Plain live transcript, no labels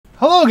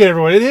Hello again,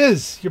 everyone. It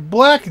is your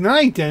Black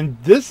Knight,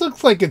 and this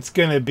looks like it's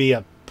going to be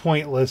a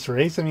pointless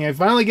race. I mean, I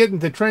finally get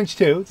into Trench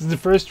 2. This is the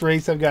first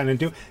race I've gotten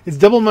into. It's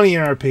double money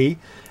in RP.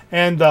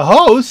 And the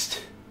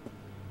host,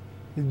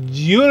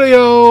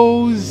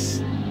 Julio's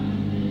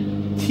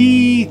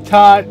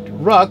T-Tot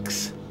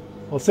Rux,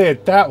 we'll say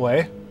it that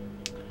way,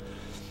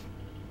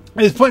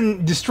 is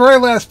putting destroy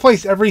last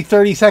place every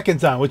 30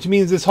 seconds on, which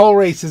means this whole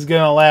race is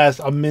going to last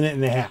a minute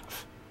and a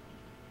half.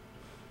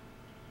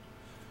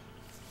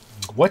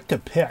 What to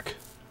pick?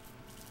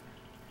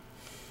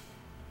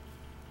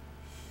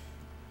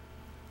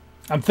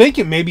 I'm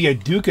thinking maybe a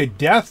Duke of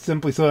Death,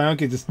 simply so I don't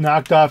get just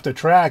knocked off the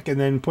track and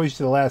then pushed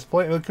to the last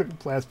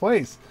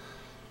place.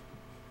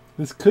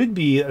 This could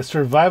be a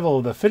survival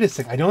of the fittest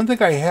thing. I don't think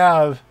I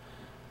have.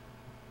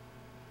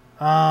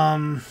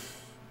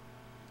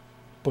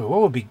 Boy,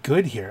 what would be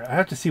good here? I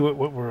have to see what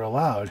we're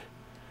allowed.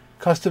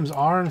 Customs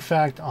are in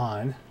fact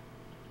on.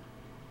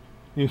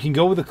 We can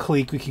go with a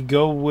clique. We could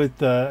go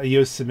with a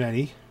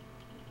Yosemite.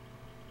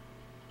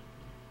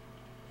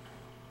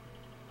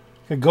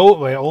 Could go with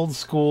my old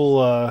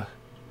school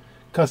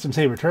custom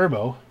Saber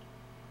Turbo.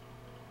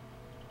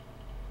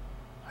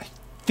 I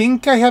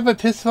think I have a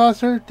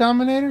Pisswasser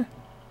Dominator.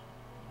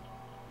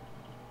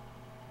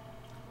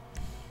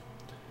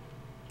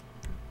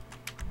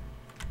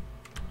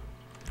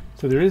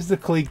 So there is the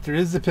clique, there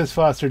is the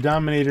Pisswasser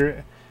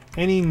Dominator,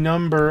 any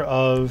number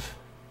of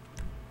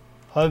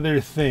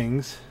other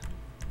things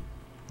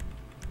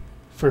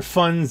for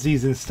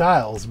funsies and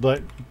styles,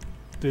 but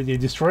you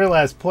destroy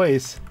last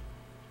place.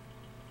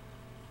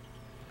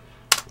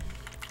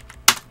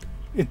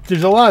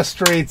 There's a lot of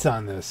straights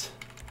on this.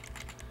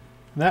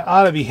 And that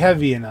ought to be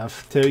heavy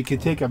enough to we could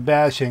take a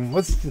bashing.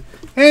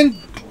 And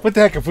what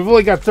the heck, if we've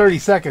only got 30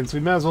 seconds, we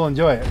might as well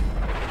enjoy it.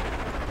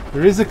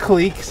 There is a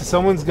clique, so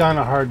someone's gone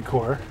a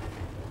hardcore.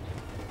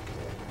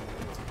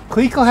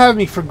 Clique will have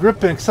me for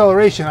grip and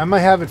acceleration. I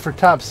might have it for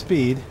top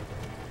speed.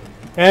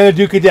 And a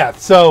Duke of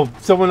Death. So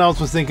someone else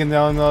was thinking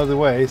down the other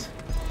ways.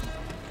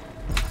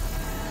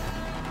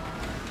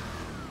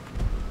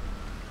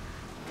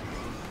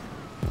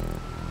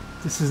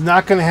 This is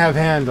not going to have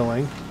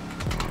handling.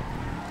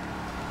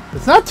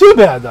 It's not too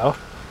bad, though.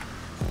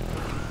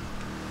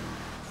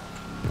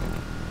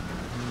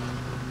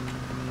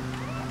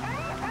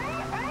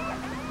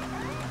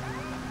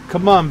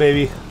 Come on,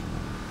 baby.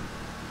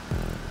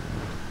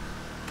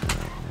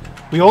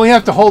 We only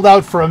have to hold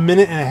out for a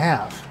minute and a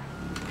half.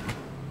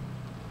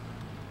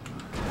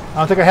 I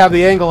don't think I have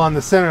the angle on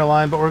the center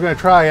line, but we're going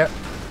to try it.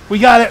 We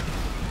got it!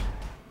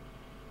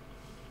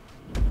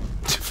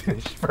 To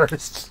finish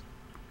first.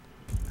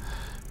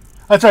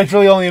 That's right, it's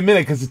really only a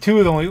minute because the two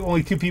of them,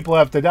 only two people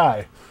have to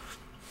die.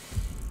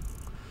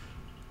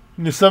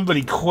 And if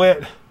somebody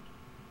quit.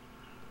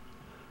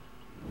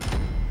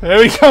 There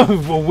we go.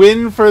 A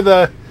win for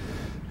the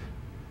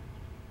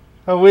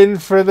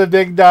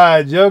big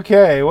dodge.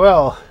 Okay,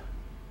 well.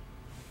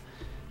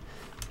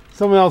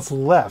 Someone else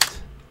left.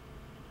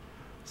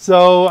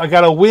 So I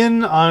got a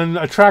win on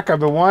a track I've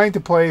been wanting to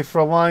play for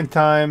a long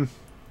time.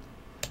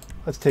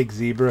 Let's take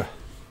Zebra.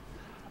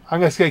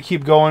 I'm just going to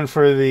keep going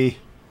for the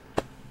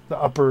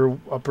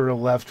upper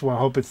left one. I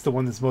hope it's the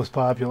one that's most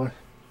popular.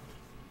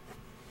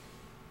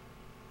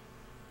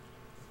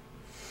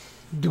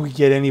 Do we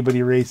get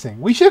anybody racing?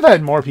 We should have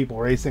had more people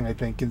racing, I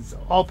think,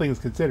 all things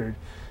considered.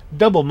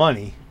 Double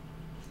money.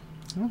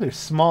 Oh, there's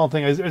small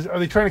things. Are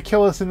they trying to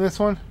kill us in this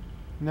one?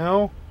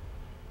 No?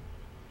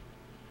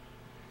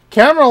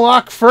 Camera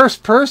lock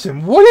first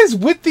person. What is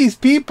with these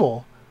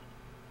people?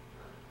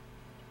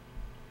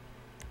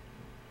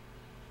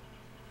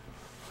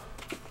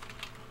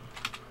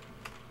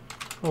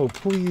 Oh,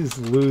 please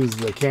lose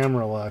the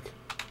camera lock.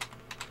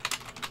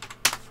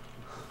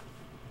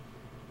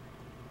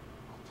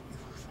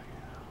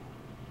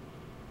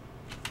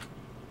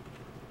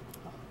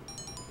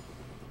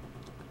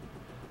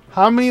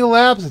 How many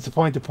laps? It's a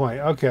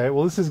point-to-point. Okay,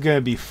 well, this is going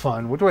to be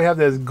fun. What do I have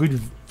that has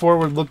good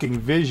forward-looking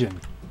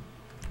vision?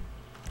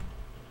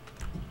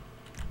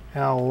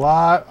 And a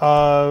lot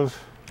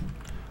of...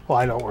 Well,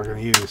 I know what we're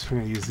going to use. We're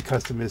going to use the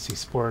Custom Missy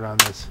Sport on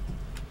this.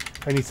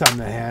 I need something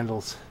that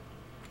handles.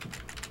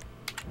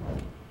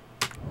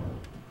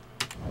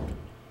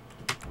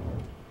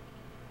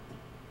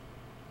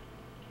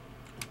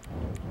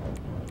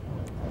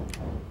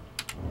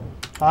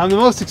 I'm the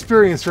most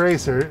experienced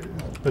racer,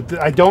 but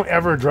I don't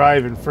ever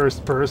drive in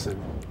first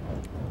person.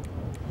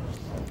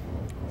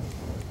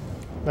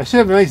 I should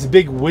have a nice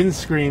big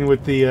windscreen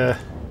with the... yeah,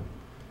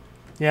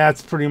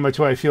 that's pretty much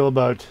what I feel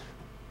about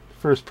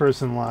first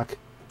person lock.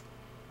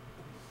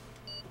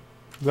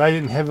 But I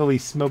didn't heavily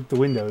smoke the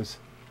windows.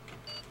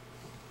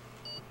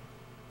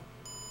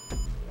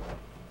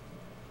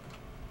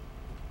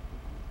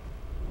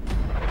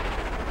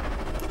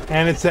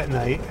 And it's at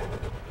night.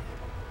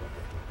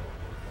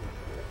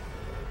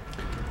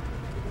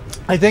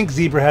 I think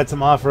Zebra had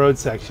some off-road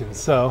sections,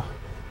 so...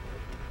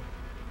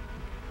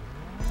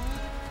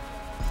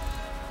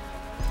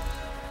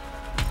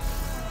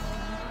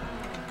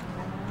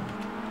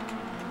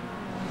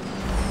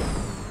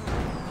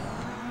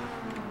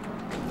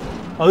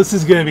 Oh, this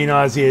is going to be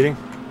nauseating.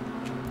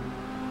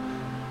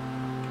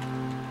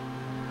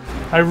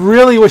 I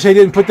really wish I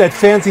didn't put that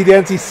fancy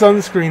dancy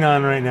sunscreen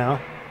on right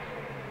now.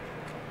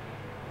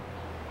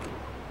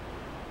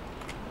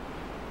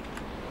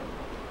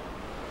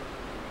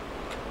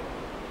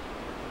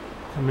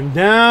 Coming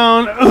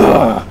down.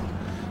 Ugh.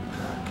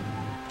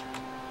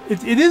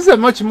 It is a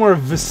much more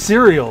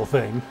visceral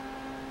thing.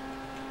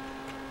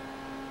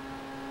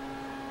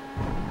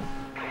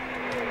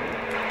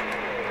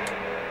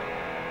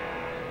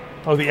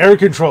 Oh, the air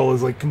control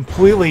is like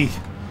completely...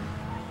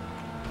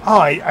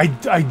 Oh,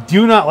 I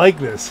do not like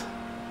this.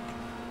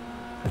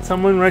 Got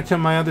someone right to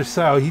my other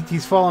side.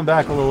 He's falling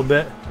back a little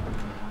bit.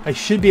 I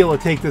should be able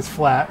to take this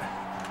flat.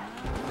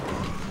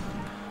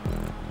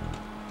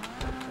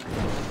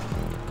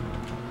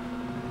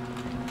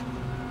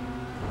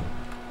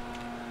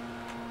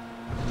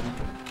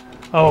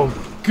 Oh,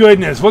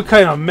 goodness. What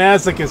kind of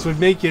masochist would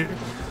make it...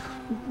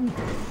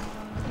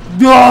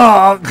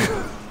 Ugh!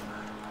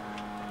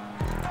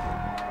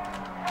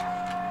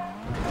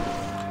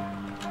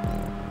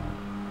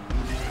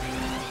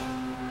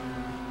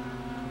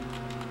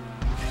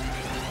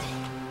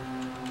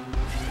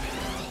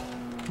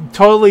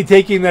 Totally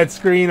taking that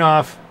screen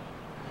off.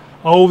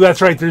 Oh,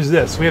 that's right. There's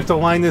this. We have to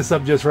line this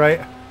up just right.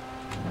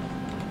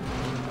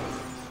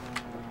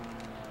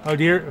 Oh,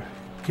 dear.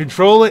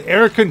 Control it.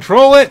 Air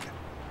control it.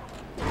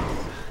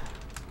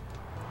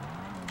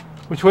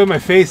 Which way am I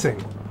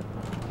facing?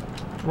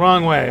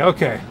 Wrong way.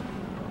 Okay.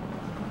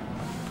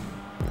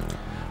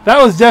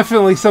 That was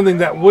definitely something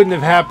that wouldn't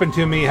have happened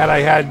to me had I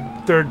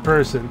had third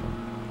person.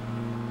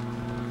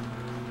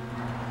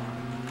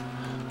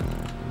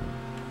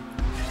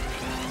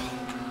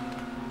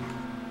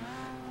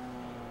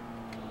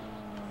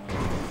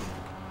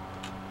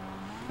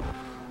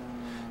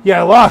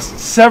 Yeah, I lost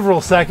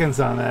several seconds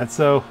on that,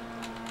 so...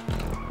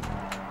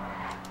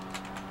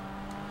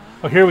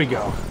 Oh, here we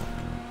go.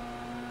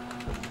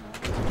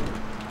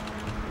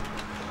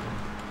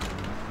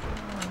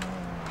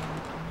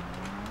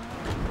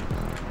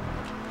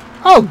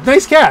 Oh,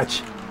 nice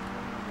catch!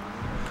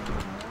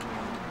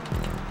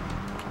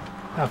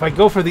 Now, if I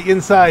go for the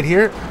inside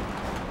here...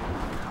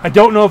 I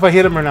don't know if I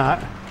hit him or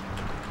not.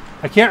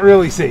 I can't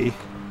really see.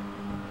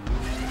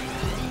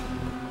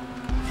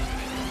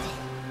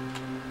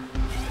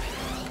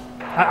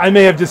 I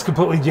may have just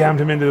completely jammed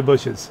him into the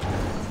bushes.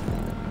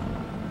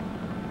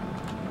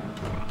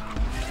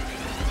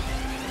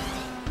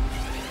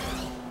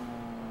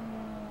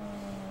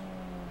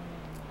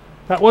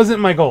 That wasn't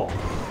my goal.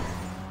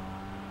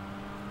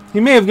 He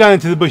may have gone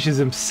into the bushes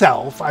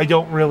himself. I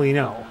don't really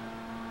know.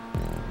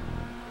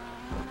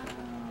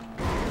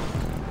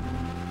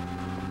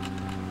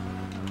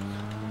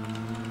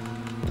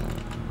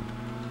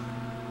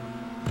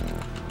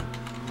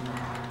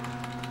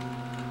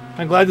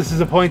 I'm glad this is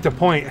a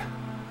point-to-point.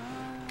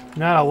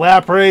 Not a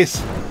lap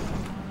race.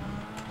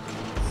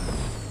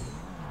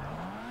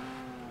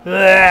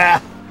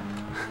 Ugh.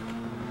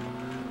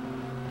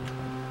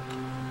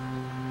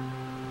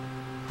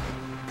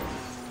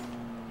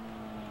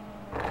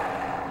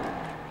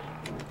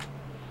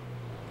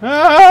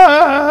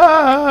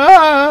 Ah!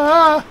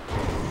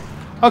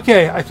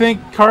 Okay, I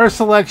think car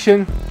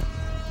selection.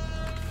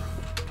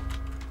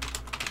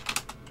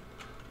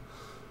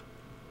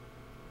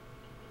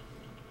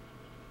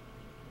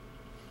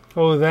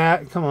 Oh,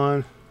 that. Come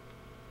on.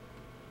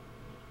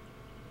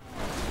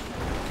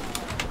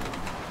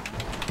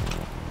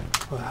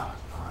 Wow.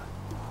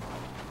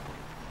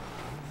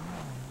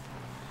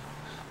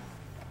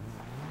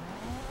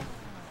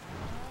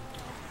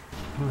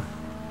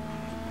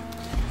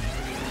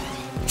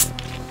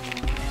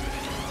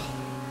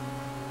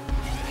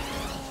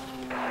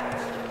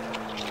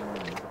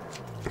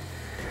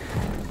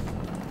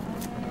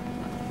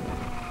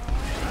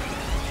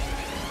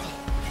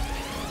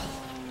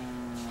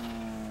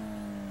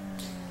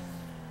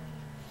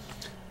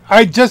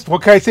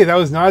 What can I say? That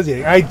was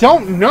nauseating. I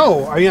don't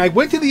know. I mean, I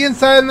went to the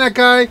inside on that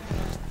guy,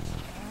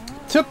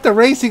 took the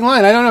racing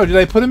line. I don't know. Did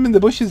I put him in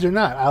the bushes or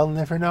not? I'll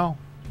never know.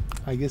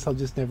 I guess I'll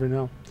just never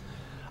know.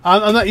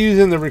 I'm not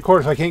using the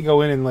recorder, so I can't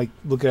go in and like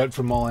look at it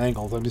from all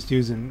angles. I'm just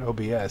using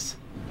OBS.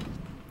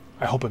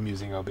 I hope I'm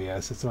using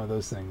OBS. It's one of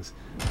those things.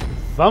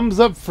 Thumbs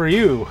up for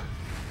you.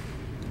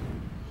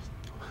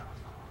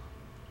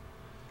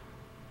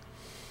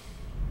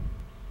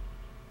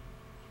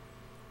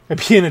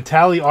 It'd be an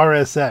Itali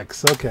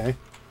RSX. Okay.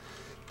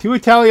 Two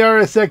Itali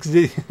RSX.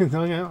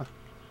 Oh, yeah.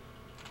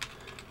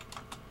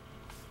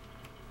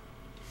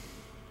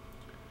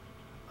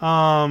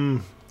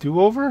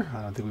 Do-over?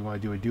 I don't think we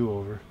want to do a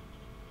do-over.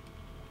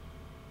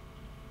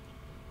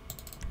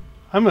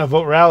 I'm going to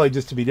vote rally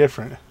just to be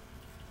different.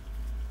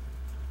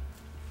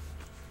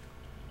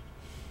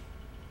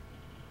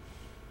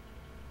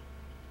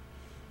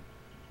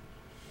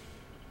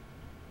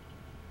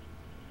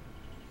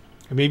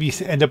 And maybe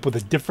end up with a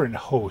different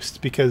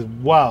host because,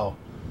 wow,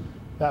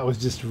 that was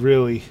just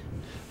really...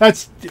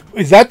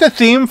 Is that the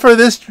theme for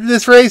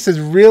this race? Is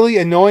really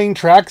annoying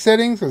track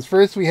settings? Because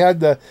first we had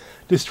the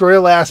destroy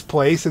last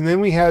place, and then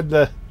we had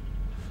the...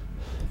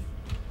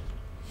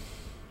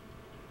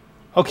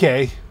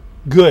 Okay,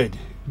 good,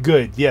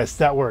 good. Yes,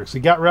 that works. We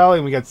got rally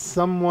and we got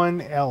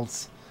someone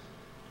else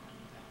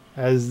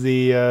as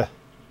the.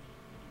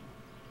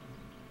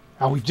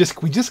 Oh, we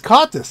just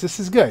caught this. This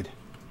is good.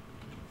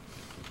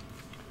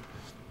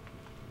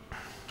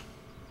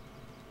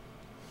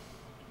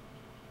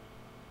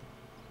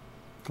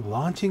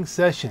 Launching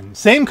session.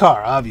 Same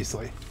car,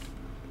 obviously.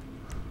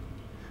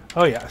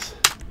 Oh yes.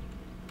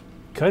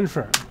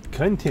 Confirm.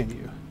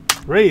 Continue.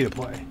 Ready to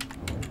play.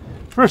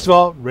 First of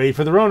all, ready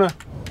for the Rona.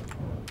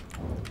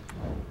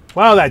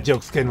 Wow, that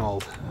joke's getting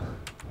old.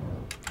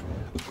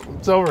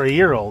 It's over a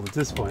year old at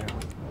this point.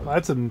 Well,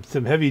 that's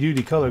some heavy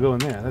duty color going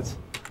there. That's.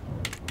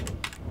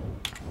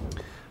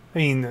 I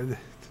mean,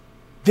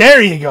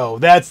 there you go.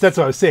 That's what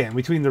I was saying.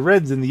 Between the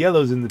reds and the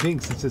yellows and the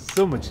pinks, it's just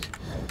so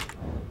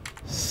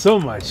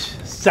much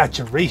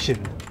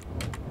saturation.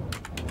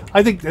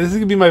 I think this is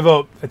gonna be my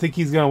vote. I think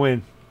he's gonna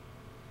win.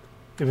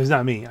 If it's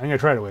not me, I'm gonna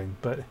try to win.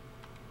 But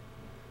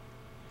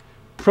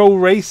Pro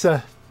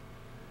Racer,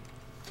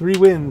 3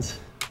 wins.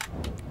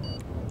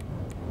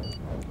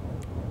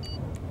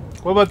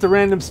 What about the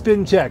random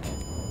spin check?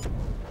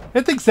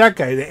 I think that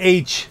guy, the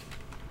H,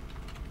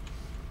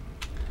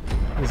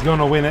 is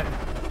gonna win it.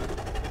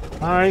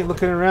 All right,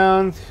 looking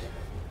around.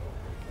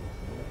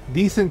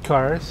 Decent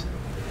cars.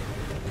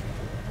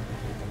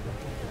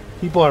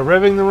 People are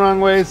revving the wrong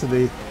way, so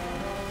they.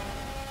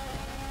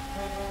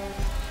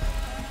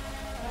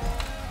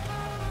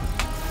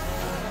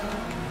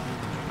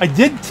 I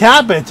did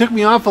tap it. It took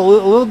me off a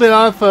little bit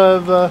off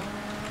of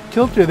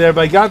kilter there,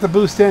 but I got the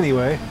boost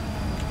anyway.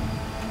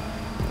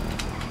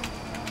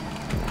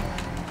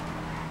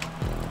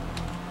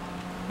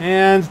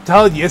 And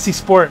tell you, SE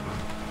Sport,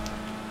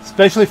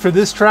 especially for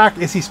this track,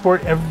 SE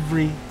Sport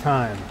every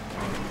time.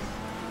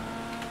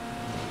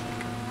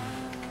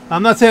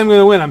 I'm not saying I'm going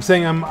to win. I'm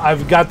saying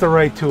I've got the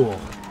right tool.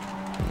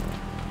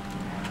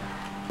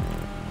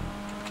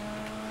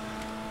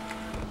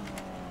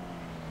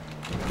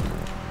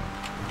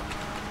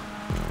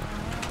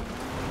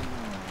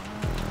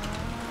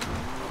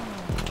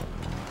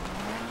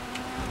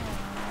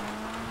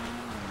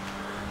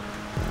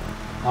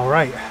 All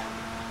right.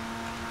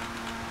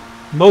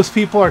 Most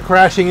people are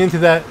crashing into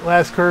that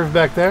last curve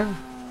back there.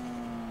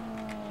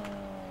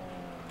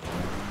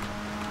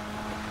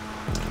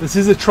 This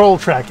is a troll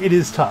track. It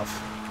is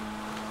tough.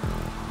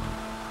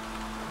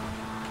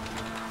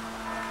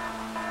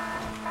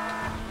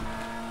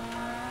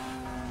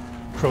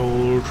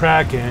 Troll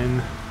tracking.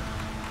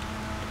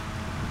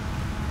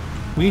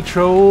 We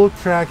troll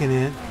tracking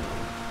it.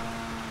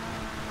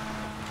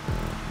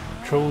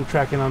 Troll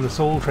tracking on the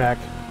soul track.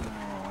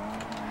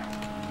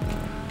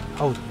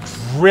 Oh,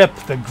 grip.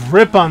 The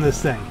grip on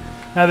this thing.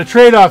 Now, the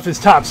trade-off is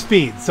top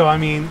speed. So, I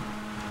mean,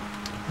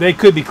 they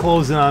could be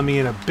closing on me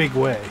in a big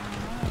way.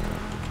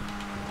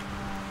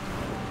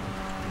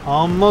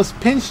 Almost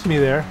pinched me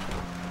there.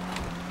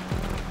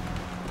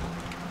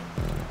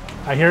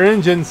 I hear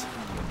engines.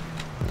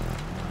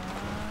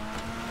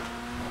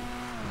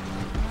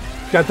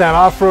 Got that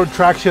off-road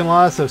traction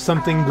loss of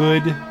something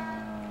good.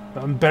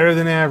 I'm better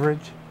than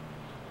average.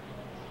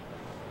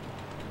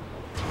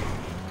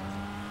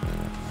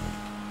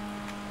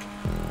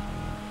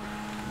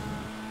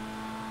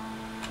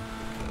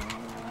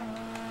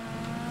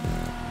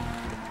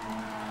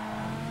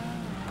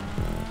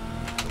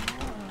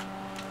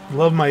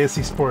 Love my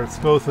SE Sports,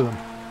 both of them.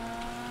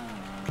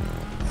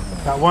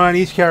 Got one on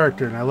each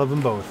character, and I love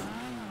them both.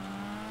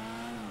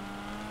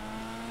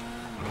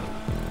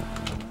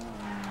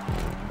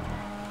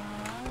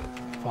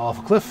 Fall off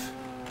a cliff.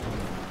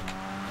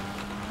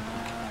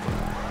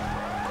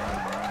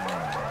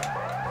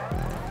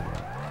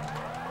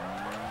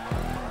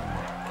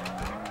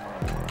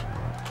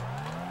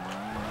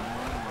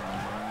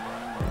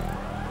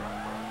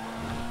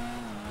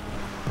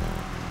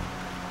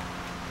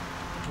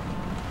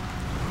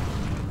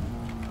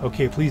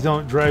 Okay, please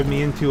don't drive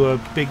me into a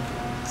big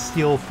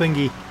steel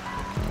thingy.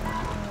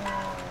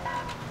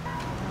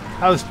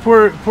 I was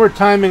poor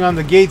timing on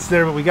the gates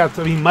there, but we got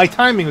to, I mean, my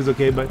timing was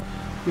okay, but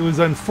it was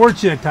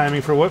unfortunate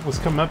timing for what was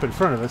coming up in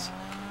front of us.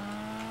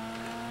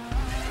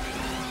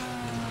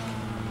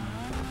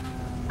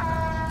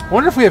 I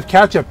wonder if we have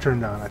catch-up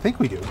turned on. I think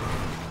we do.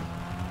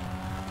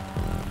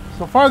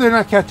 So far, they're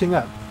not catching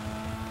up.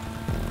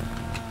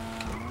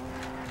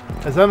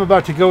 As I'm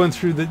about to go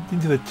into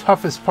the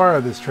toughest part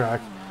of this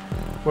track,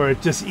 where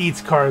it just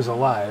eats cars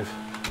alive,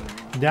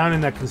 down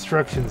in that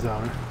construction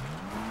zone.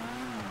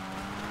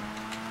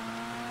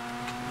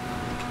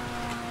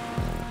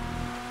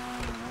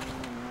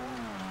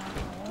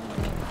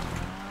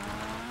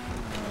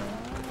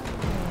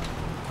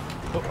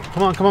 Oh,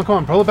 come on, come on, come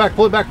on. Pull it back,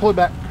 pull it back, pull it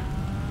back.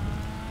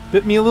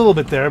 Bit me a little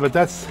bit there, but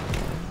that's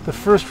the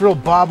first real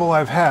bobble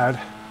I've had.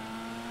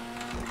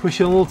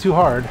 Pushing a little too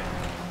hard.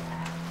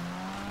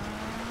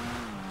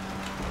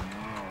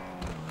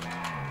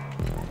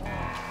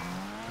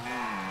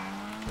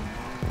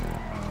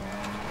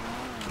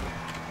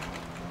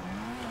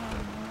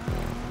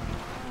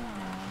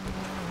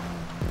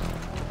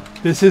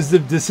 This is the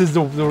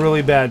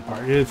really bad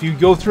part. If you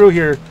go through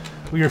here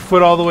with your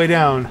foot all the way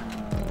down,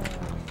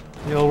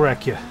 It'll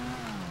wreck you.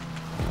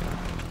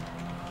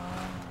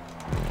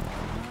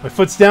 My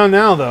foot's down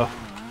now, though.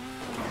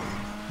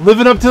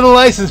 Living up to the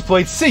license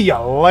plate. See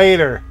ya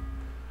later.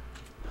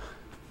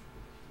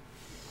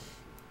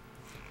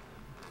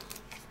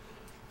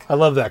 I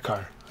love that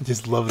car. I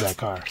just love that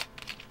car.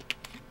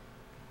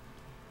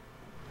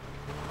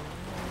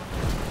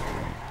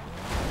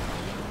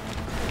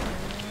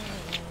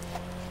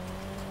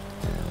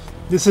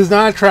 This is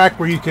not a track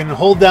where you can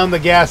hold down the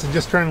gas and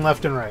just turn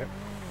left and right.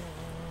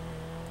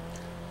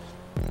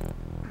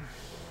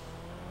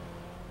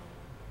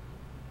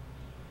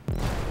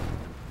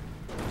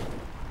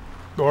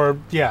 Or,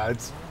 yeah,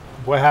 it's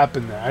what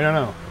happened there. I don't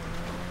know.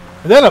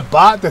 Is that a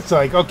bot that's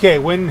like, okay,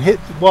 when hit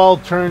wall,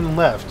 turn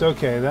left.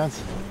 Okay,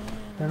 that's...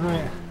 Turn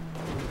right.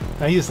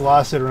 Now you just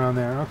lost it around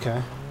there.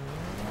 Okay.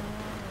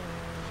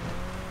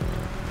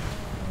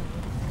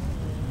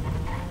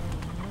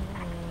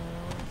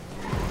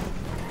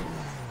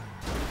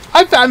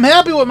 I'm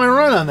happy with my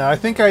run on that. I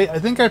think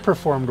I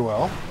performed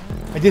well.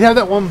 I did have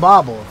that one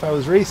bobble. If I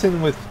was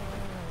racing with,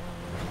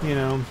 you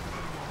know,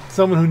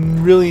 someone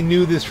who really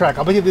knew this track,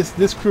 I'll bet you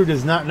this crew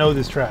does not know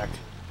this track.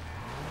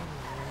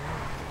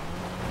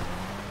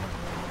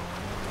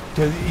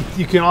 Because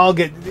you can all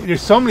get...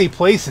 There's so many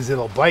places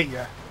it'll bite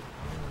you.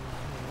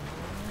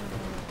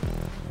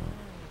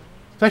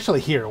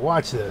 Especially here.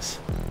 Watch this.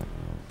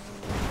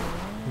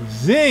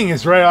 Zing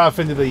is right off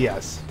into the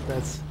yes.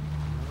 That's...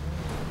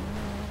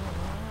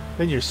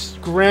 Then you're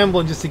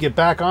scrambling just to get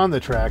back on the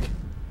track.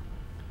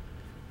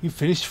 You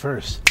finished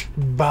first.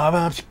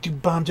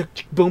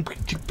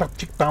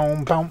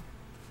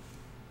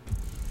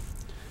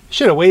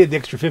 Should have waited the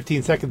extra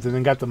 15 seconds and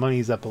then got the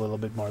monies up a little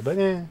bit more, but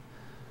eh.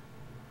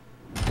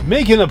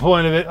 Making a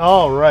point of it.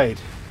 All right.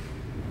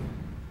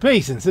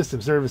 Base and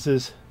system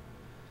services.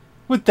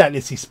 With that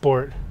Issy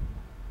Sport.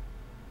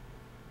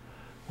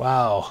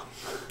 Wow.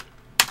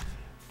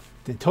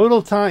 The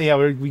total time, yeah,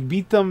 we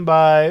beat them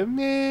by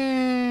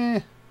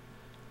meh,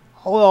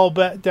 a little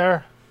bit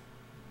there.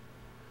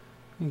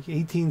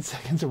 18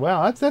 seconds.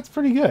 Wow, that's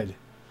pretty good.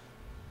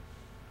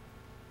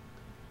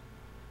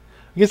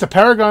 I guess a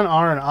Paragon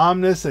R, an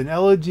Omnis, an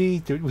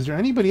Elegy. Was there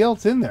anybody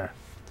else in there?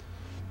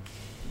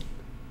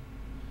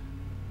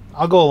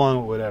 I'll go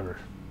along with whatever.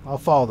 I'll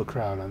follow the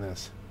crowd on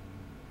this.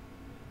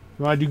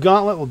 You want to do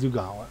Gauntlet? We'll do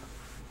Gauntlet.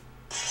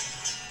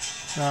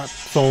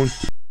 Phone.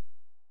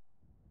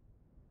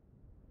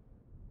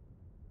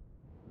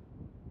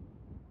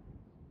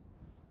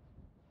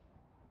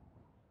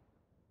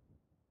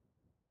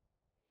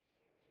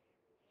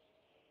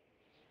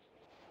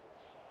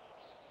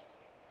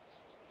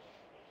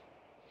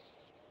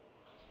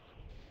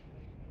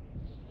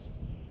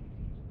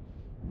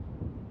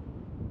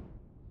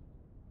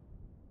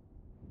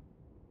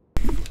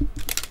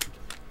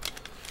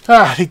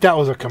 I think that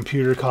was a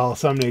computer call of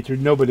some nature.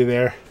 Nobody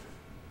there.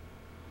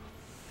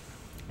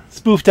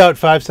 Spoofed out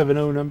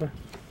 570 number.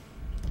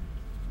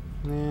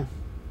 Yeah.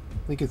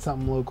 I think it's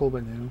something local,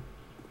 but no.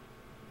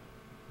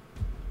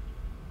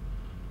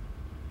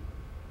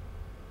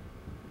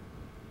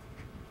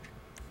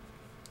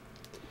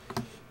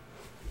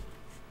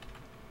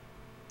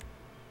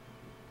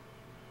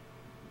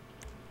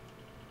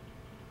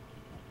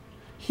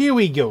 Here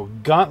we go.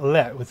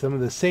 Gauntlet with some of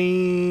the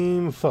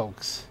same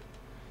folks.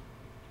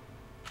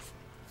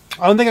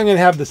 I don't think I'm going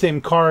to have the same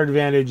car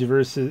advantage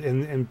versus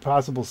and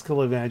possible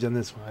skill advantage on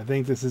this one. I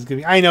think this is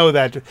going to be... I know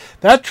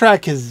that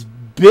track has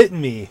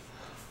bitten me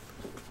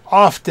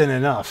often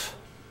enough.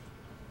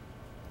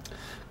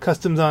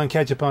 Customs on,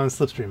 catch up on,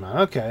 slipstream on.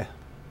 Okay.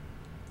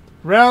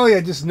 Rally,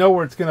 I just know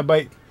where it's going to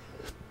bite.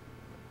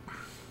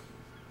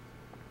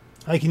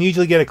 I can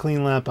usually get a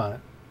clean lap on it.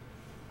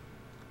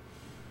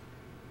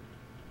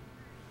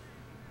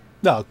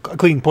 No, a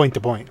clean point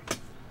to point.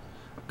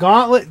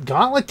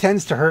 Gauntlet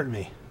tends to hurt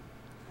me.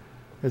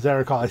 As I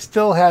recall, I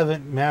still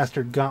haven't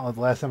mastered Gauntlet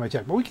the last time I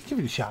checked, but we can give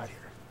it a shot here.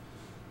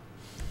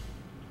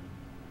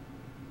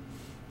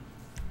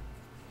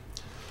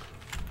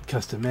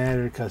 Custom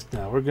matter,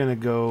 custom. No, we're gonna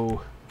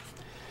go.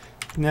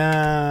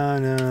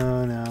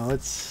 No.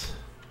 Let's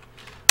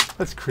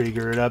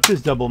Krieger it up.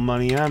 There's double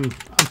money. I'm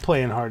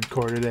playing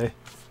hardcore today.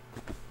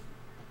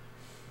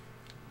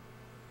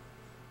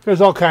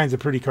 There's all kinds of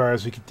pretty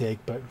cars we could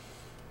take, but.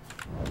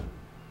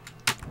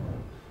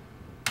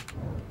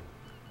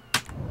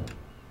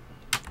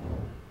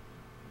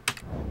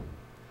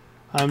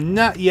 I'm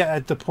not yet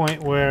at the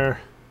point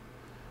where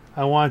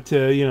I want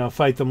to, you know,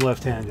 fight them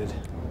left-handed.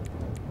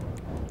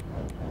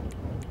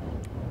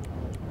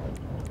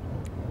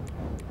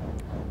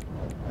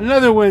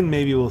 Another win,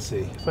 maybe we'll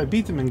see. If I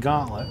beat them in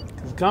Gauntlet,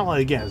 because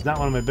Gauntlet, again, is not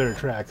one of my better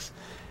tracks.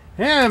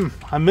 And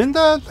I'm in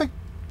the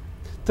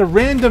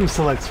random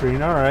select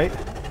screen, alright.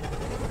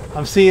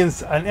 I'm seeing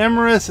an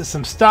Emirates,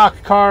 some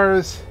stock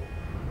cars,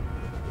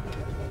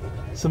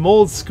 some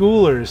old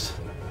schoolers.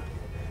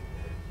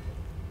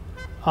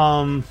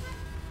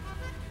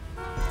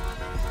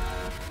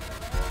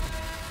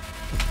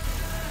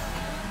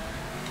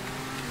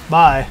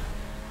 Bye.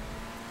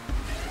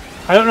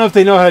 I don't know if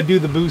they know how to do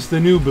the boost, the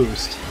new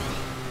boost.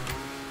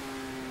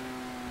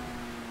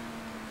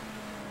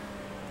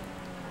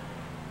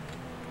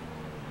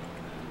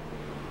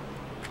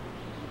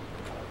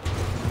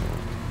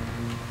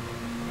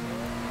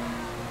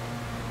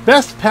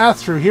 Best path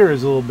through here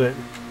is a little bit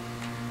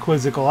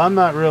quizzical. I'm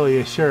not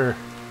really sure.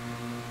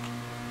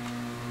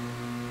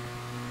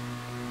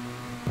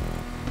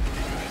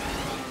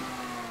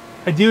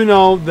 I do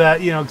know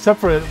that, you know, except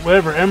for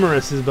whatever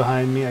Emirates is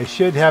behind me, I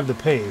should have the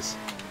pace.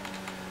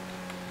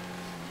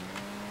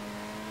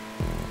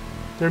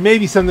 There may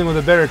be something with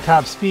a better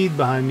top speed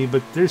behind me,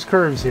 but there's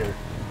curves here.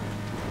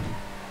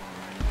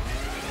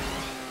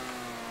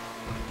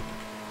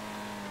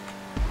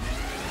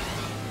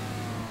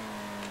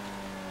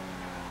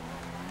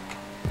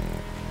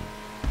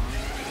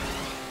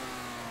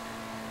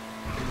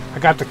 I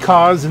got the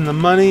cause and the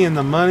money and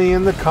the money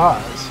and the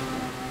cause.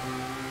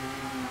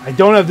 I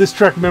don't have this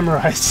track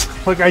memorized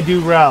like I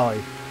do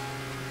Rally.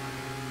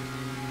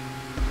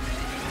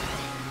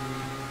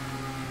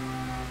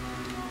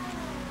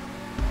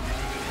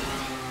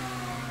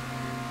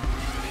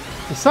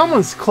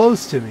 Someone's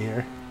close to me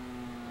here.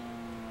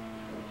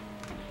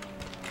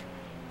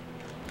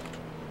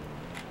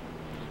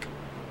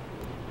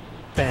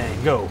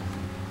 Bang, go.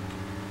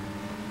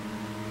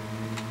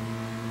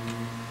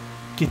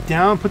 Get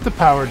down, put the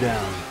power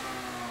down.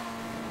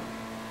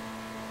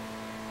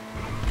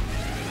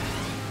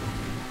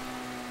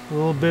 A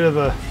little bit of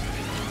a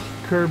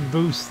curb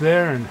boost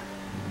there and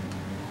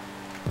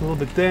a little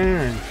bit there,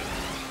 and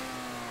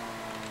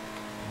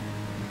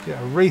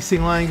got a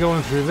racing line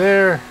going through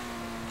there.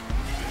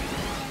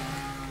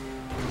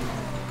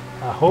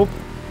 I hope.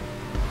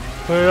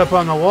 Put it up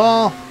on the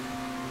wall.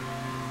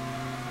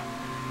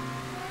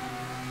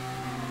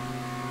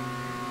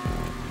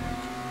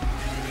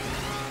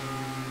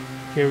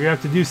 Okay, we're gonna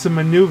have to do some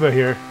maneuver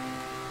here.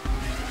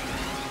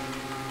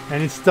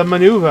 And it's the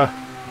maneuver.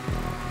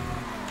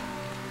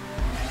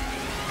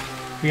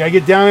 We gotta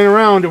get down and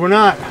around, or we're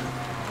not.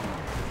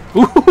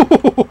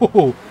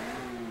 Ooh!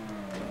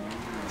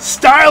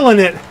 Styling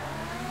it!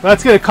 Well,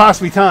 that's gonna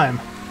cost me time.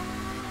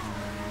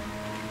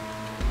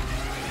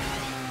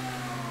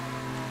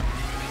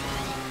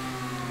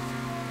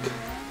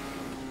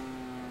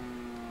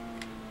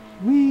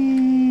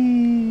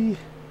 Whee!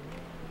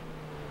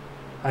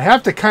 I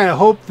have to kind of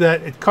hope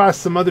that it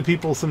costs some other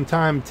people some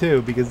time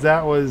too, because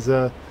that was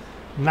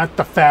not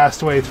the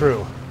fast way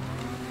through.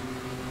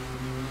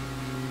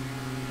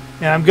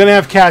 And I'm gonna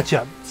have catch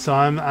up, so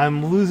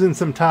I'm losing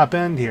some top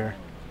end here.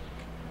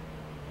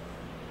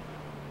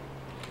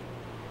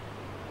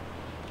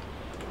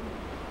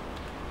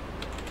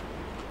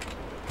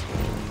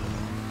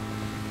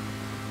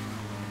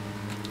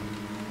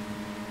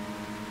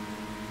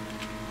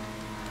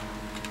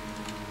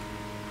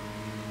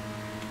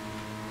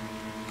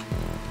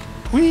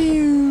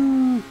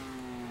 Whee!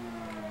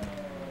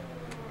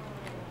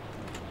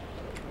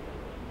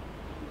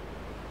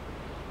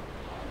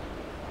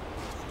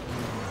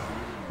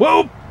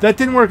 Whoa! That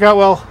didn't work out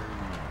well.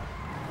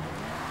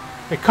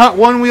 I caught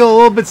one wheel a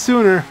little bit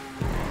sooner,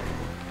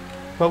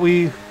 but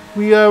we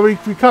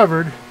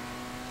recovered.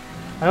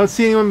 I don't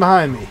see anyone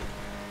behind me.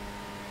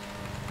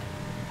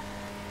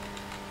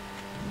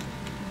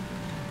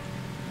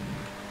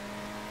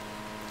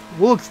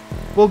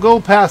 We'll go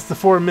past the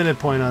 4-minute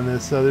point on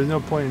this, so there's no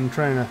point in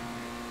trying to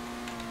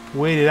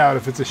wait it out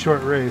if it's a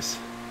short race.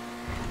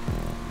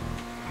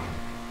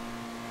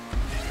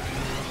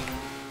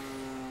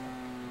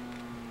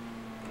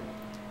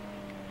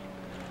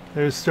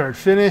 There's start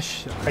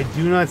finish. I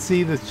do not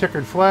see the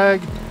checkered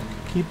flag.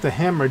 Keep the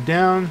hammer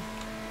down.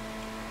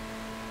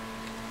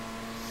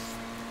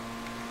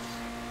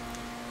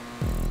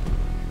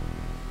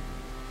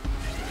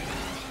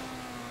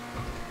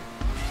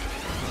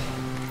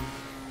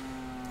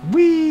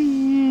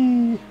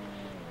 Whee!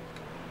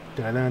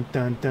 Dun dun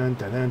dun dun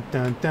dun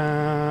dun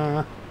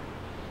dun.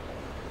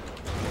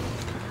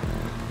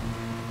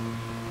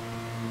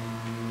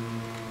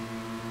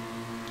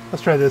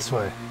 Let's try this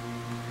way.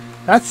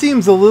 That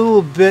seems a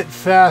little bit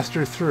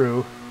faster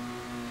through.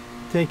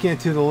 Taking it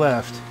to the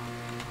left.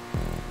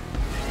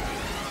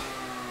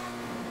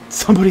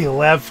 Somebody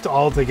left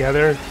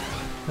altogether.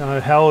 Oh,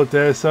 hell with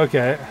this.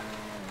 Okay.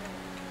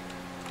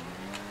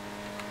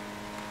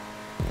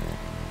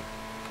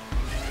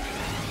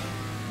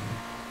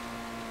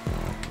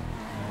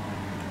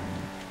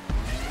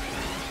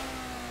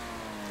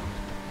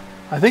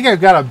 I think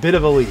I've got a bit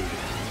of a lead.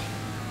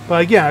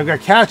 But again, I've got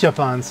catch up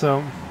on,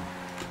 so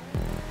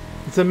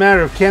it's a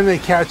matter of can they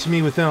catch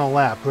me within a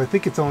lap. But I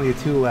think it's only a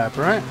 2-lap,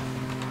 right?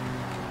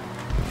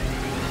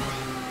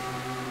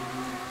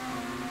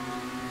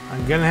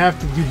 I'm gonna have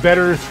to do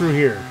better through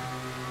here.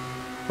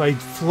 If I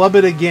flub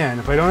it again,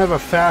 if I don't have a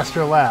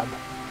faster lap,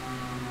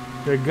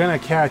 they're gonna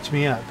catch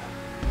me up.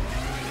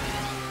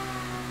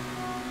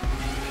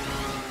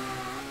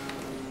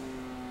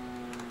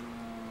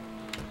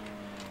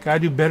 Gotta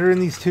do better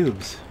in these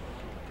tubes.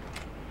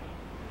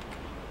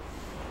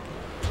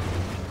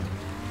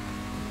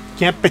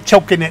 Can't be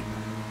choking it.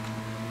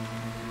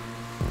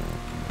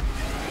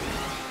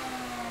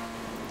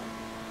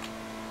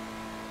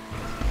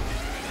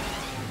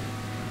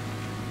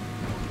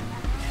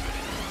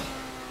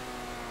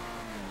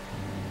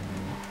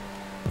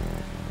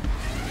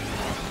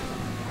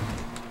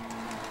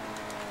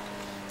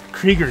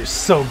 Krieger's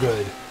so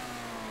good.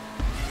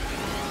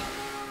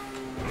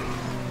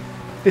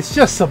 It's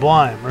just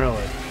sublime,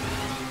 really.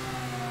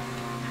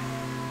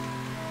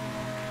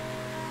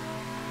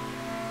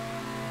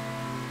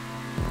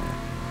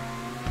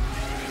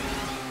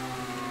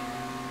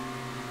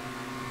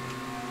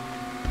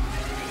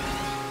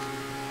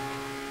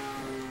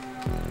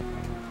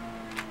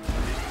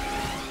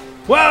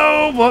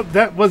 Whoa! Well,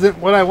 that wasn't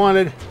what I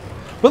wanted.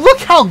 But look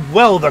how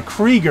well the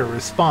Krieger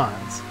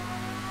responds.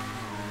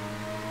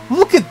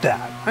 Look at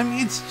that. I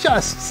mean, it's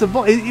just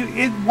sublime.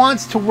 It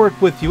wants to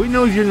work with you. It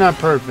knows you're not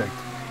perfect.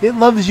 It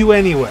loves you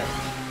anyway.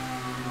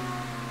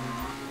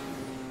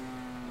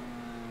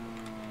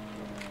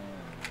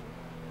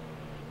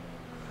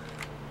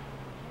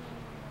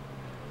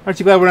 Aren't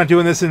you glad we're not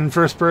doing this in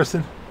first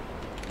person?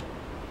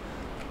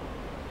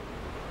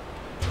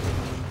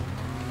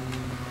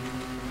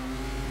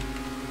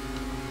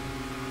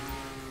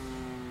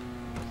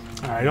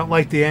 I don't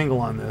like the angle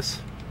on this.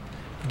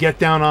 Get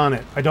down on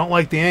it. I don't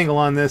like the angle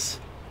on this.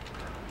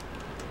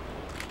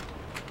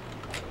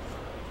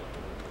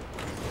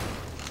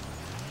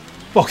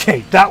 Okay,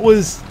 that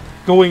was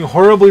going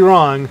horribly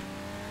wrong,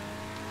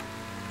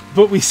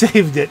 but we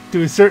saved it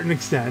to a certain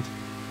extent.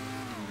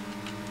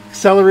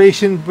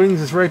 Acceleration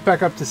brings us right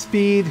back up to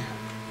speed.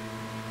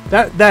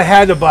 That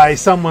had to buy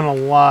someone a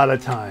lot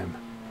of time.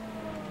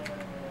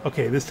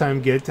 Okay, this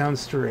time get it down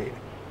straight.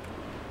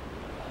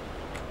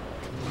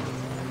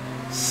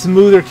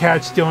 Smoother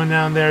catch going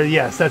down there.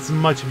 Yes, that's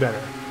much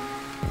better.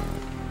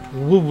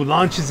 Woo,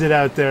 launches it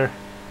out there.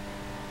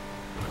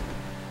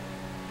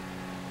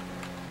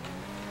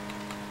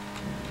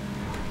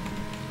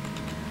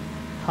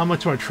 How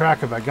much more track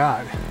have I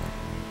got?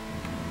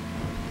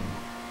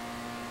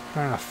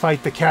 Trying to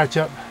fight the catch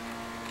up.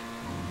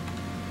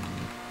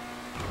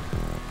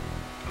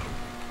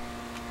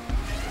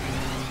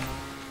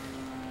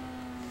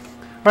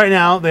 Right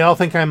now, they all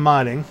think I'm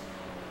modding.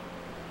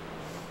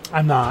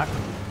 I'm not.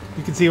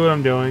 You can see what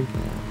I'm doing.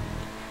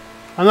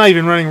 I'm not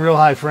even running real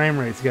high frame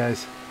rates,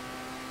 guys.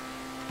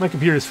 My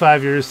computer's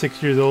 5 years,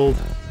 6 years old.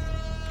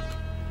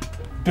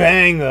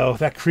 Bang, though.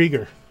 That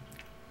Krieger.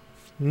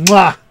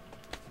 Mwah!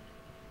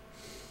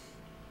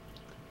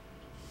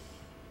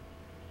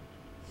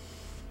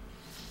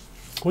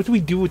 What do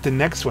we do with the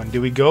next one?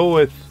 Do we go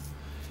with...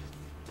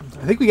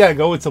 I think we gotta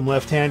go with some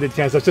left-handed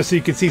kind of stuff just so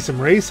you can see some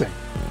racing.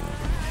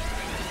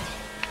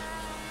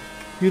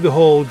 Do the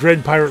whole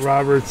Dread Pirate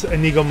Roberts,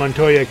 Inigo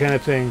Montoya kind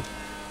of thing.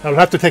 I would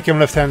have to take him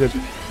left-handed.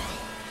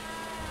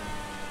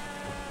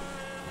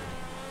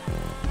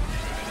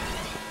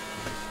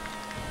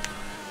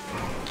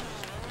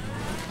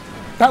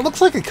 That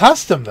looks like a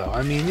custom, though.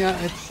 I mean, yeah,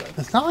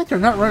 it's not like they're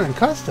not running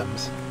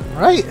customs,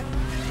 right?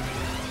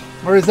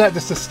 Or is that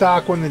just a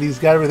stock one that he's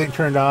got everything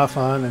turned off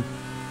on? And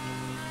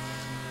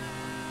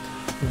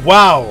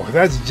wow,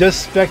 that's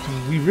just spec.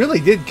 We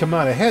really did come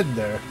out ahead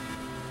there.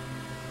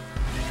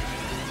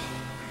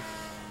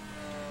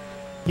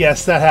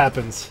 Yes, that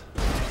happens.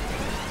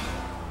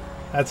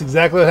 That's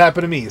exactly what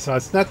happened to me. So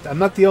it's not. I'm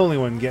not the only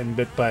one getting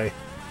bit by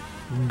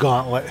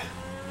Gauntlet.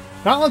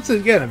 Gauntlet's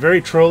again a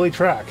very trolly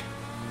track.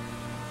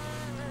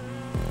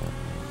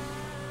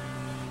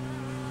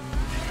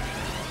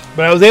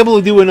 But I was able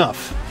to do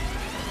enough.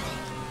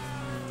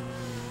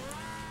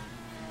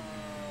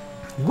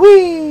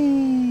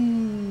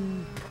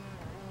 Whee!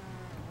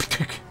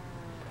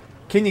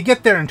 Can you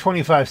get there in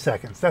 25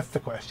 seconds? That's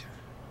the question.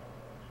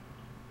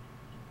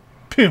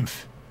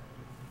 Pimph.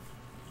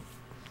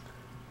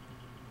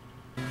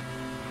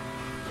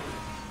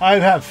 I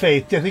have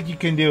faith. I think you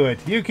can do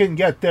it. You can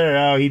get there.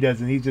 Oh, he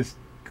doesn't. He's just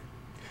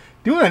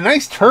doing a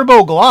nice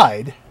turbo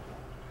glide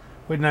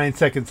with 9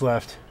 seconds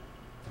left.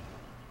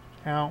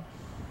 Ow.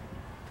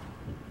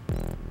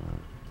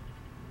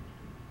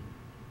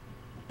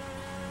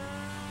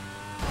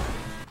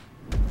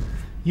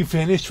 You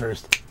finished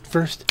first.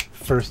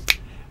 First.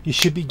 You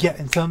should be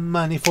getting some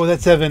money for that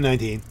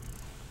 719.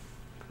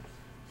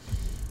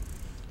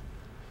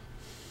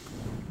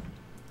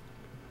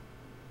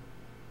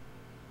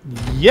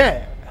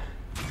 Yeah.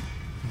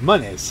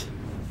 Monies.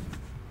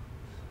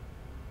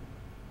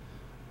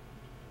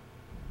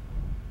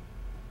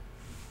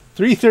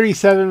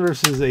 $337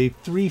 versus a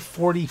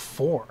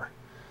 $344.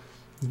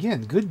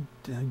 Again,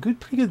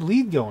 pretty good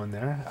lead going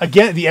there.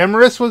 Again, the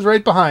Emerus was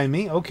right behind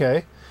me.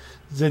 Okay.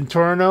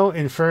 Zentorno,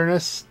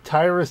 Infernus,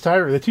 Tyrus.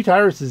 The two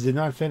Tyruses did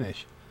not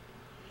finish.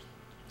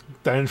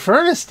 The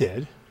Infernus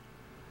did,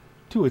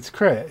 to its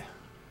credit.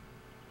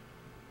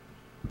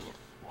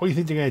 What do you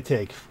think they're gonna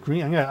take?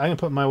 Green. I'm gonna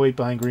put my weight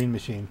behind Green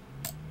Machine.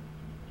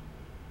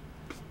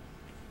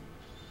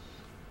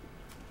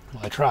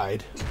 Well, I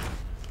tried.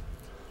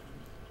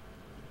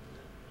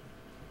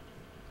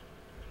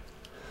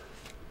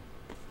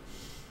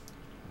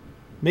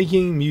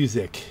 Making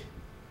music,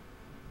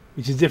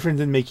 which is different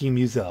than making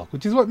Muselk,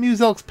 which is what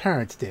Muselk's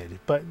parents did,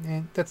 but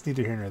that's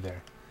neither here nor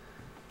there.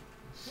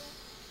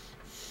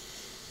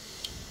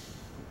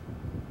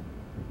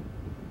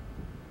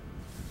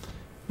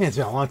 Man, it's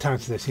been a long time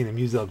since I've seen a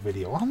Muselk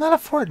video. Well, I'm not a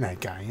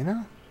Fortnite guy, you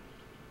know?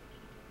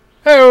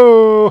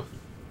 Hey-oh!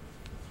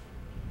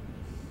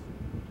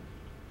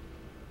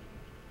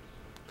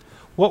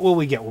 What will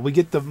we get? Will we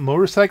get the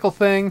motorcycle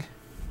thing?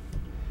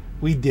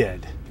 We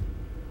did.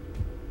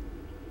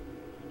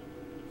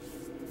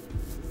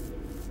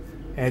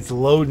 And it's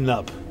loading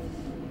up.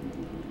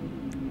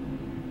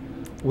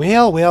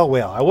 Well, well,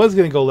 well. I was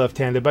going to go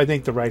left-handed, but I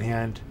think the right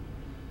hand.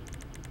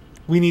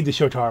 We need the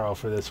Shotaro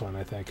for this one,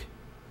 I think.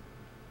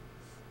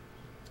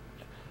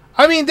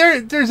 I mean,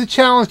 there's a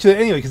challenge to it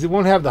anyway, because it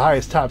won't have the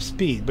highest top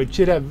speed, but it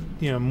should have,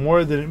 you know,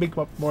 make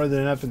up more than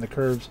enough in the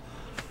curves.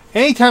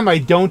 Anytime I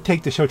don't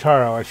take the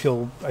Shotaro,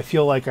 I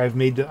feel like I've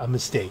made a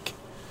mistake.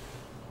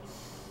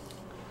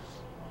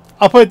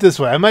 I'll put it this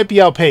way: I might be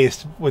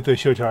outpaced with the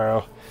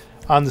Shotaro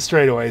on the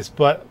straightaways,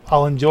 but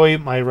I'll enjoy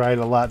my ride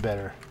a lot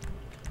better.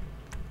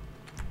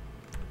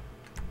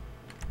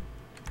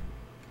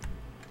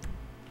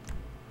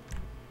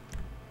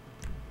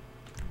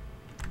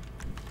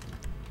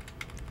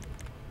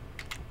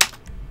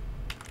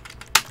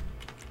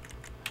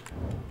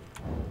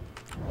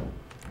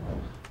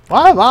 A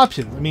lot of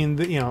options. I mean,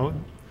 you know,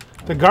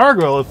 the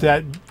gargoyle, if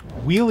that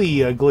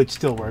wheelie glitch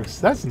still works,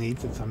 that's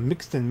neat. It's a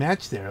mixed and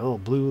match there. A little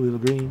blue, a little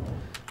green.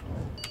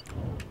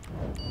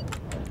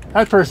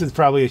 That person's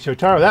probably a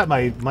Shotaro. That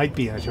might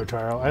be a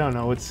Shotaro. I don't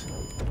know. It's...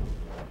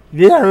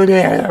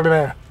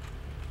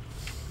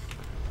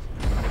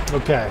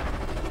 Okay.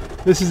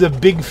 This is a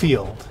big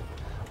field.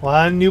 A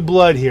lot of new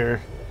blood here.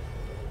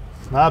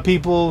 A lot of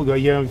people,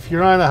 you know, if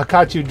you're on a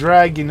Hakatsu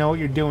drag, you know what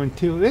you're doing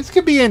too. This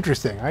could be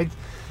interesting.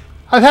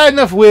 I've had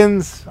enough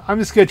wins. I'm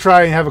just going to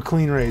try and have a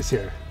clean race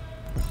here.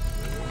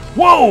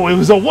 Whoa! It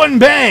was a one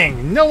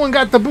bang! No one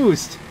got the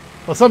boost.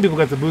 Well, some people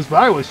got the boost, but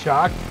I was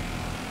shocked.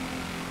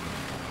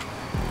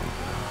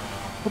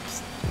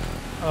 Oops.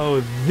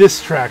 Oh,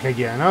 this track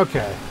again.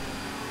 Okay.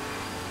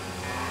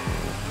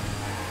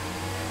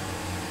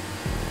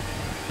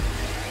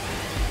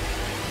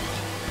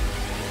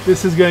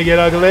 This is going to get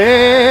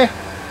ugly.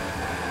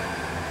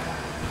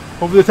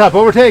 Over the top.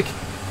 Overtake.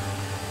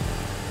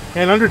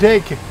 And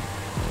undertake.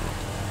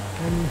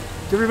 And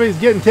everybody's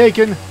getting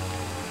taken.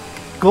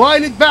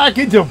 Glide it back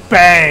into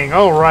bang.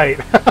 All right.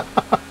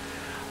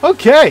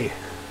 Okay.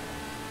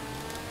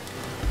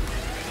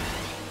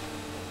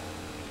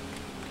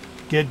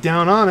 Get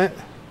down on it.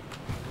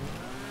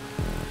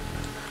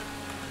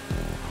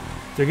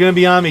 They're going to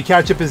be on me.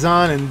 Catch up is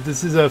on, and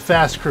this is a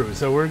fast cruise,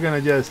 so we're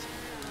going to just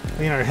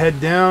lean our head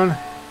down.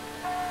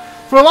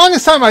 For the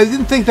longest time, I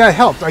didn't think that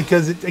helped,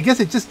 because I guess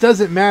it just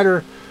doesn't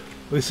matter.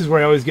 This is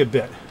where I always get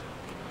bit.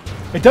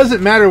 It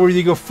doesn't matter whether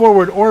you go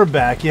forward or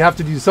back. You have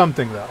to do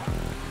something, though.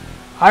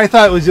 I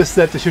thought it was just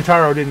that the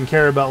Shotaro didn't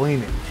care about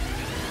leaning.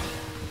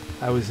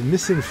 I was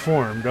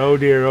misinformed. Oh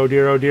dear, oh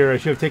dear, oh dear. I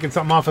should have taken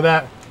something off of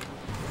that.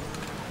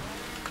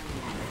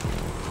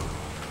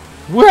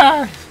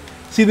 Wah!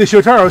 See, the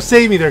Shotaro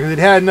saved me there because it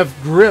had enough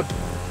grip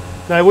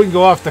that I wouldn't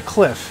go off the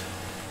cliff.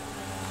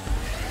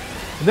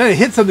 And then it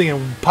hit something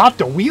and popped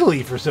a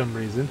wheelie for some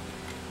reason.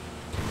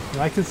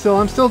 And I'm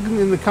still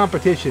in the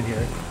competition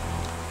here.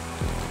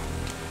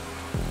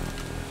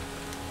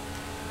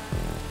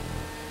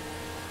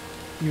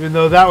 Even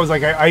though that was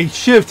like, I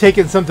should have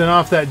taken something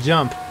off that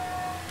jump.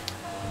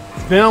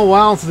 It's been a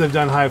while since I've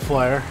done high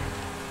flyer.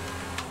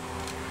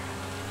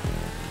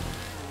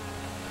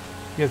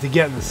 You have to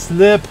get in the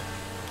slip.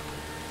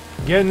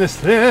 Get in the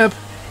slip.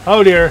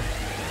 Oh dear.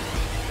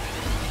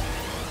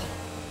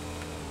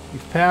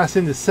 We've passed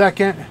into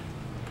second.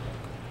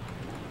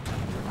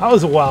 That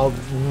was a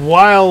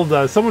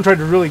wild, someone tried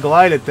to really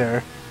glide it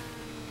there.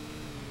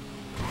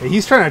 Yeah,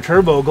 he's trying to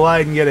turbo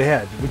glide and get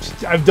ahead,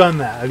 which I've done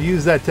that. I've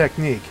used that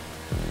technique.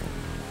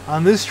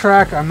 On this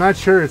track, I'm not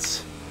sure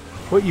it's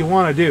what you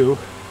want to do.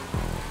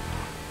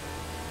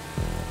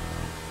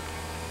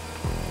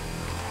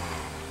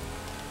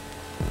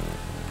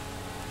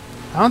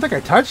 I don't think I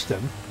touched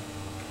him.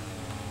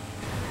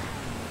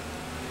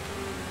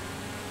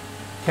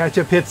 Catch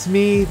up hits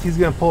me. He's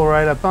going to pull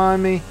right up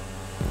on me.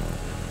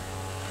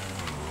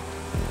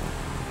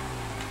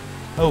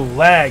 Oh,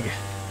 lag.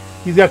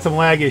 He's got some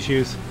lag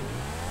issues.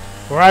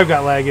 Or I've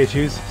got lag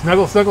issues.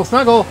 Snuggle, snuggle,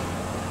 snuggle.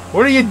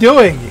 What are you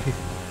doing?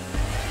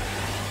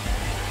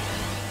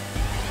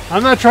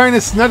 I'm not trying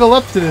to snuggle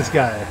up to this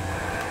guy.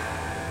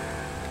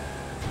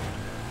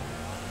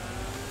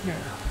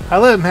 I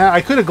let him have...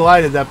 I could have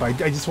glided that,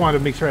 but I just wanted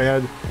to make sure I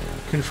had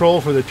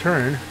control for the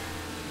turn.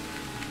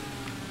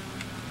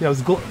 Yeah, I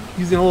was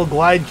using a little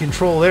glide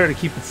control there to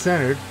keep it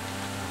centered.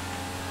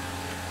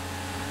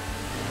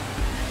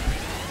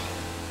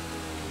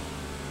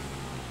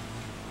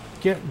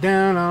 Get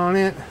down on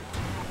it.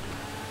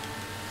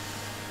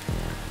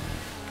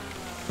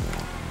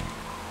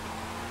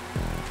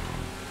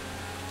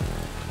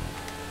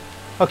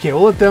 Okay,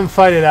 we'll let them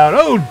fight it out.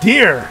 Oh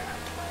dear!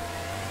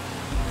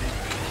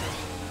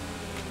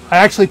 I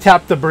actually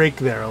tapped the brake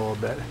there a little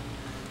bit.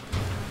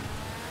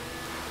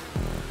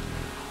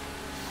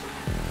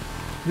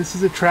 This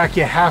is a track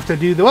you have to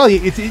do. Well,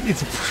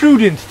 it's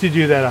prudent to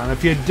do that on.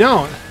 If you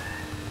don't,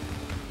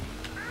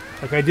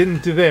 like I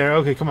didn't do there.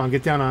 Okay, come on,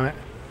 get down on it.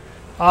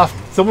 Off.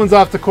 Someone's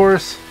off the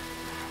course.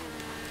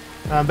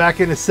 I'm back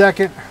in a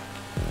second.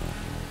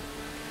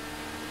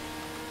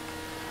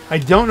 I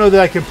don't know that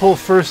I can pull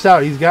first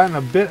out. He's gotten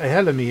a bit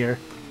ahead of me here.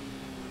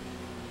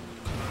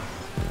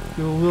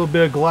 Do a little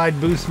bit of glide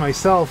boost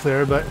myself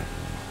there, but...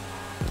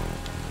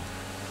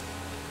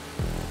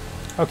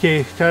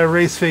 Okay, try to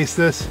race face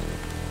this.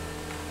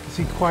 Is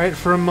he quiet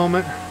for a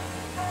moment?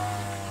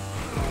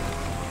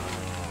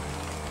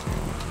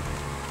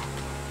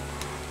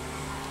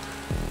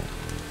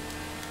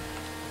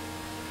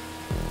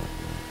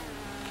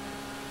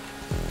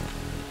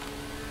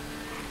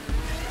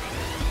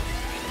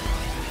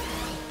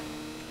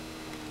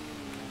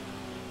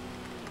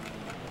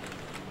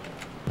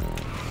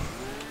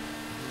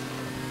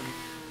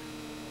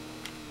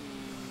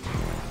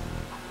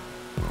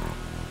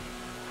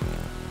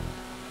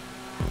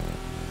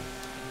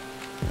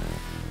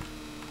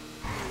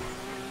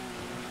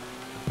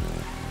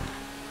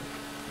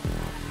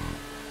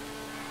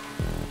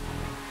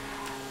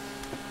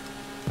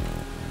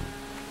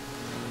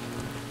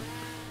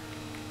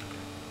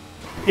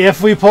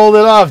 If we pulled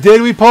it off,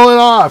 did we pull it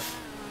off?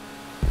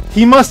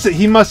 He must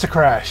have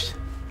crashed.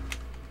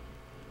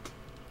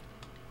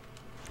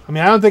 I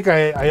mean, I don't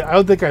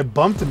think I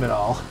bumped him at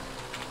all.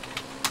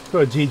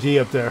 Put a GG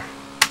up there.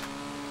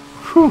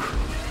 Whew.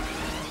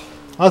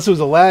 Unless it was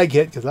a lag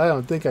hit, because I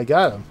don't think I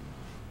got him.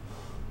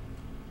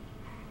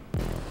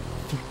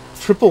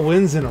 Triple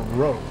wins in a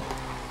row.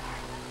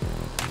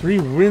 3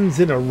 wins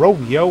in a row,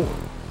 yo.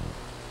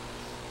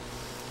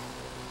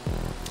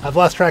 I've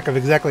lost track of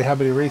exactly how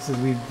many races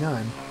we've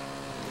done.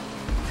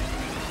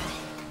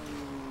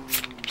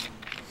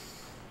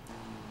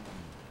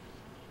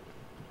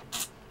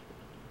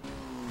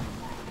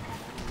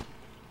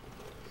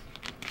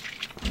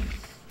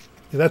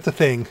 Yeah, that's a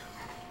thing.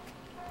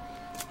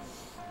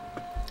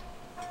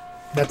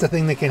 That's a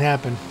thing that can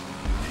happen.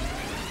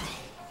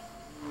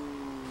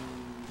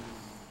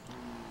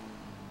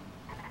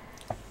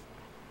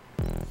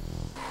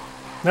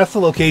 That's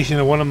the location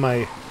of one of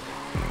my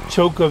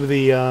choke of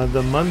the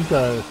month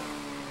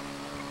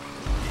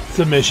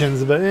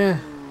submissions, but I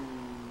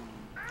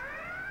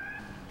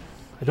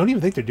don't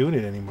even think they're doing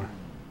it anymore.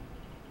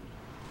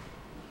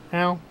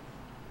 Ow.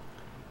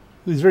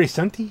 It was very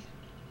stunty.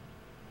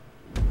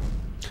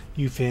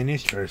 You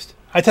finished first.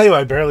 I tell you what,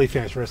 I barely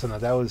finished first on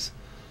that. That was...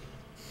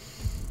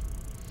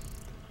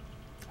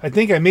 I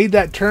think I made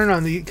that turn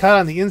on the... Caught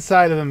on the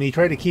inside of him. He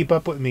tried to keep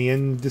up with me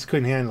and just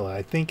couldn't handle it.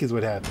 I think is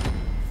what happened.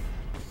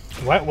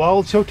 White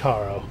Wild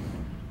Shotaro.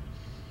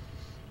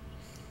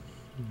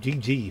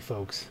 GG,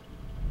 folks.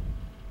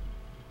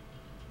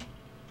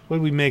 What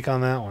did we make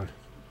on that one?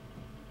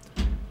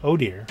 Oh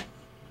dear.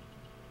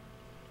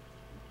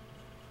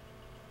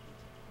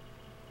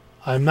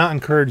 I'm not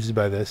encouraged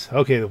by this.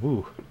 Okay,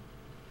 woo.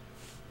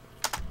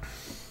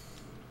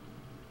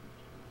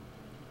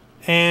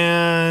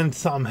 And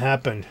something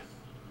happened.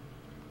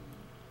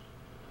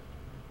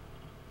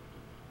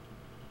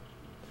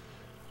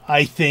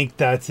 I think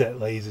that's it,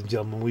 ladies and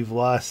gentlemen. We've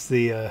lost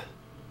the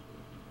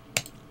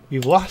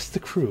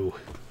crew.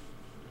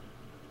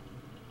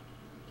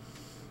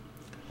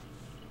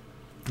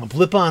 A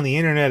blip on the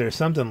internet or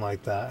something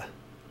like that.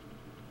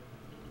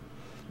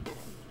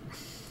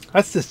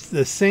 That's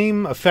the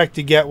same effect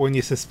you get when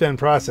you suspend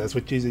process,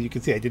 which is, as you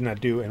can see, I did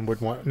not do and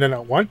would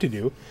not want to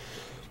do.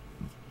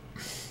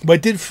 But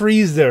it did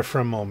freeze there for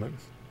a moment.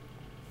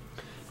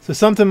 So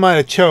something might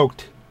have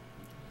choked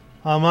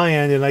on my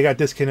end and I got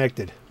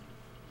disconnected.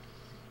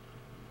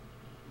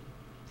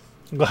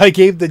 I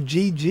gave the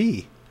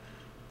GG.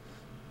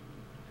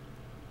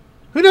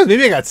 Who knows?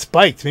 Maybe I got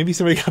spiked. Maybe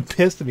somebody got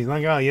pissed at me.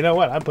 Like, oh, you know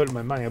what? I'm putting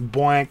my money.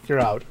 Blank, you're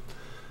out.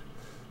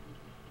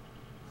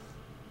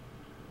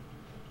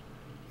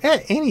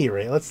 At any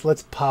rate,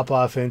 let's pop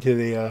off into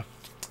the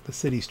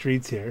city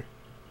streets here.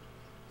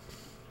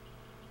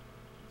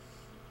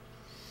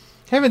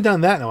 Haven't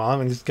done that in a while. I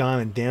haven't just gone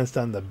and danced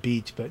on the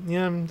beach, but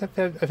yeah,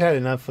 I've had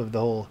enough of the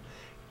whole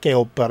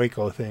Cayo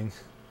Perico thing.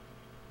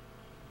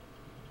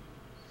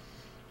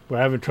 We're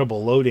having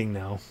trouble loading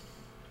now.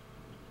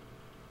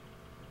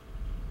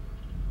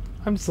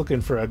 I'm just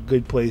looking for a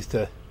good place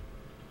to...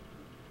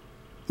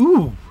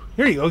 Ooh!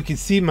 Here you go. You can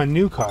see my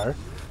new car.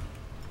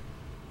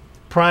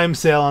 Prime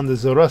sale on the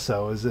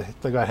Zorosa was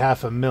like about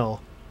 $500,000.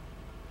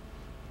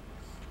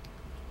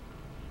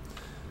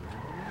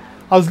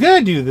 I was going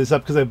to do this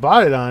up because I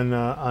bought it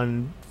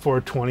on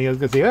 420. I was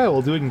going to say, oh,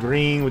 we'll do it in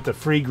green with the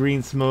free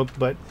green smoke.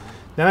 But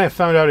then I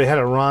found out it had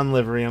a Ron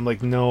livery. I'm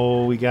like,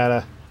 no, you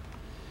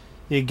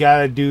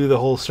gotta do the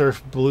whole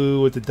surf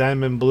blue with the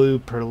diamond blue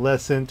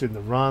pearlescent and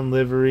the Ron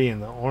livery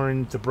and the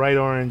orange, the bright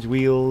orange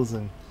wheels.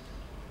 And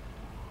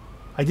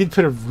I did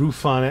put a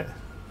roof on it.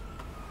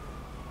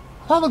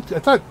 I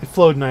thought it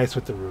flowed nice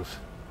with the roof.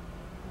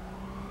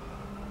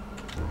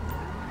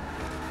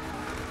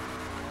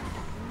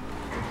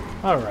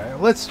 Alright,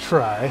 let's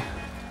try.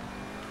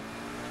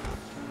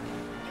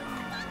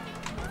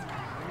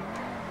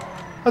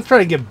 Let's try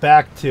to get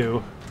back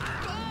to...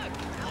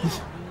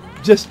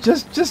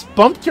 Just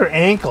bumped your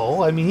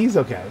ankle. I mean, he's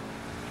okay.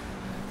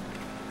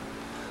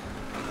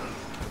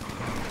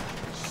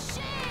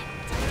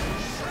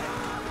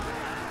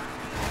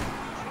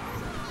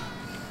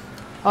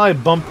 I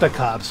bumped the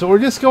cop. So we're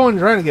just trying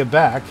to get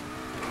back.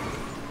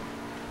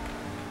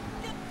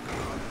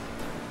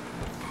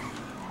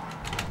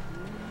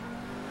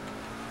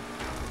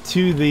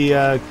 To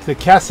the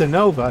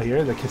Casanova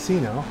here, the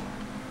casino.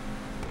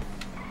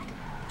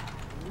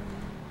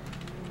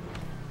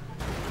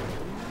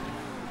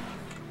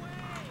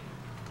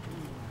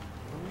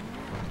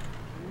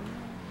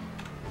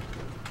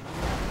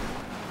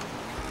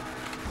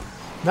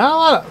 Not a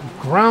lot of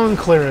ground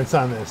clearance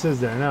on this, is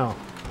there? No.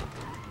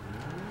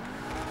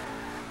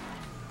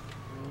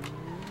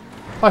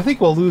 I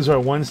think we'll lose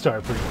our 1-star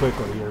pretty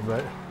quickly here,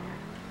 but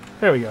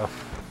there we go.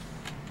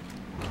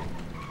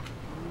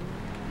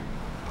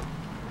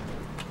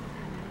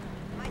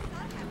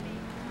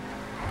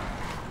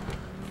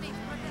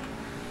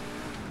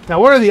 Now,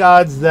 what are the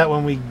odds that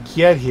when we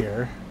get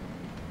here,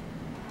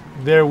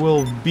 there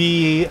will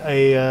be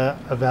a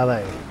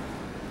valet?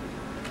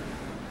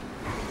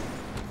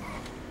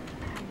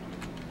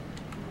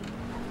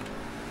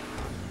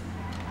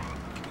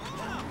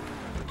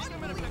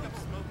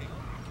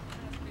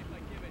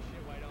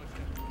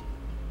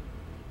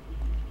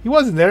 He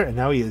wasn't there, and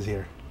now he is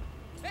here.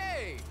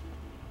 Hey!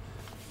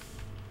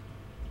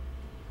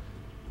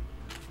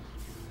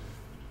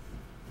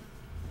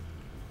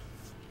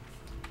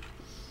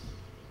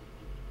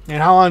 And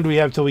how long do we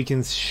have till we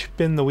can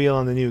spin the wheel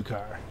on the new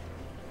car?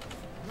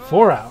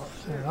 4 hours.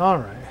 All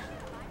right.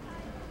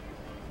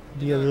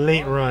 Be a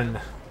late run.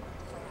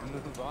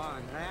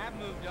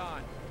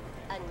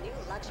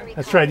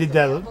 That's right. I did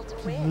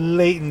that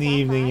late in the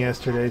evening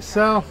yesterday.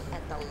 So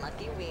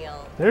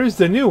there's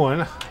the new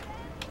one.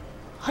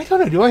 I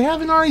don't know. Do I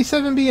have an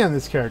RE7B on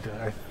this character?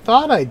 I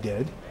thought I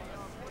did.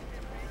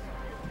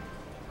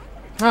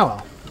 Oh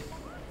well.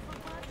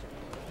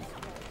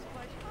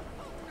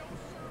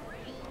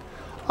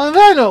 On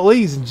that note,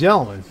 ladies and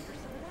gentlemen,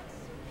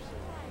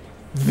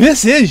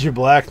 this is your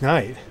Black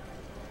Knight.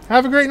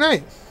 Have a great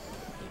night.